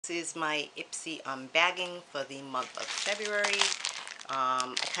This is my Ipsy bagging for the month of February.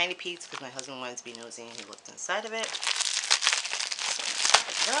 I kind of peeked because my husband wanted to be nosy and he looked inside of it. So I'm going to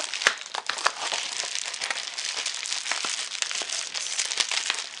pick it up.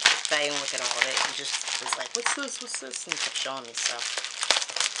 I didn't look at all of it. He just was like, what's this, what's this? And he kept showing me stuff.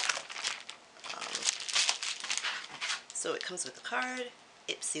 So it comes with a card.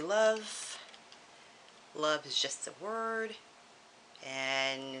 Ipsy Love. Love is just a word.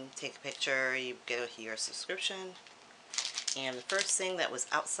 And take a picture, you get your subscription. And the first thing that was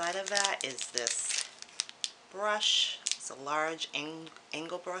outside of that is this brush. It's a large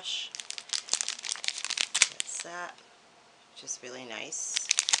angle brush. That's that, which is really nice.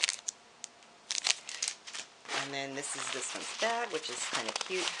 And then this is this one's bag, which is kind of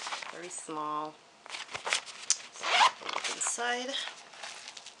cute, very small. So look inside.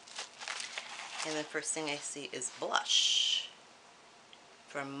 And the first thing I see is blush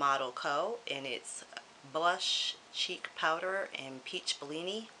from Model Co. And it's blush, cheek powder, and peach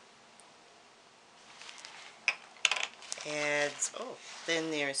Bellini. And oh,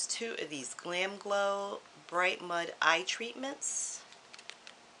 then there's two of these Glam Glow Bright Mud eye treatments.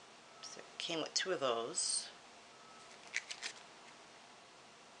 So it came with two of those.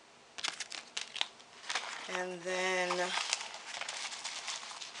 And then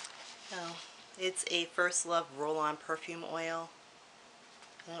oh, it's a First Love roll-on perfume oil.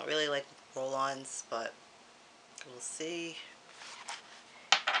 I don't really like roll-ons, but we'll see.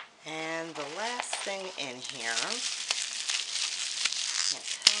 And the last thing in here, can't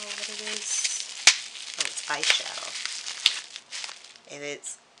tell what it is. Oh, it's eyeshadow. And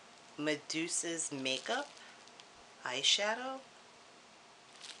it's Medusa's Makeup eyeshadow.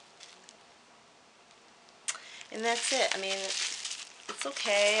 And that's it. I mean, it's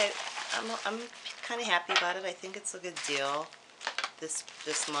okay. I'm kind of happy about it. I think it's a good deal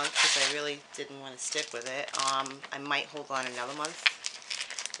this month because I really didn't want to stick with it. I might hold on another month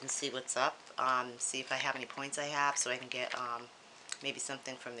and see what's up. See if I have any points I have so I can get maybe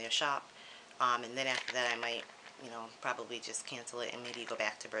something from their shop. And then after that I might, probably just cancel it and maybe go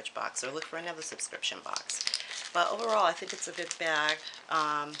back to Birchbox or look for another subscription box. But overall, I think it's a good bag.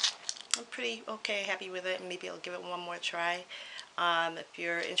 I'm pretty okay, happy with it, and maybe I'll give it one more try. If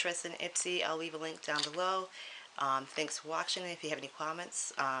you're interested in Ipsy, I'll leave a link down below. Thanks for watching. If you have any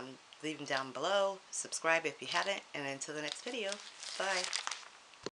comments, leave them down below. Subscribe if you haven't, and until the next video, bye.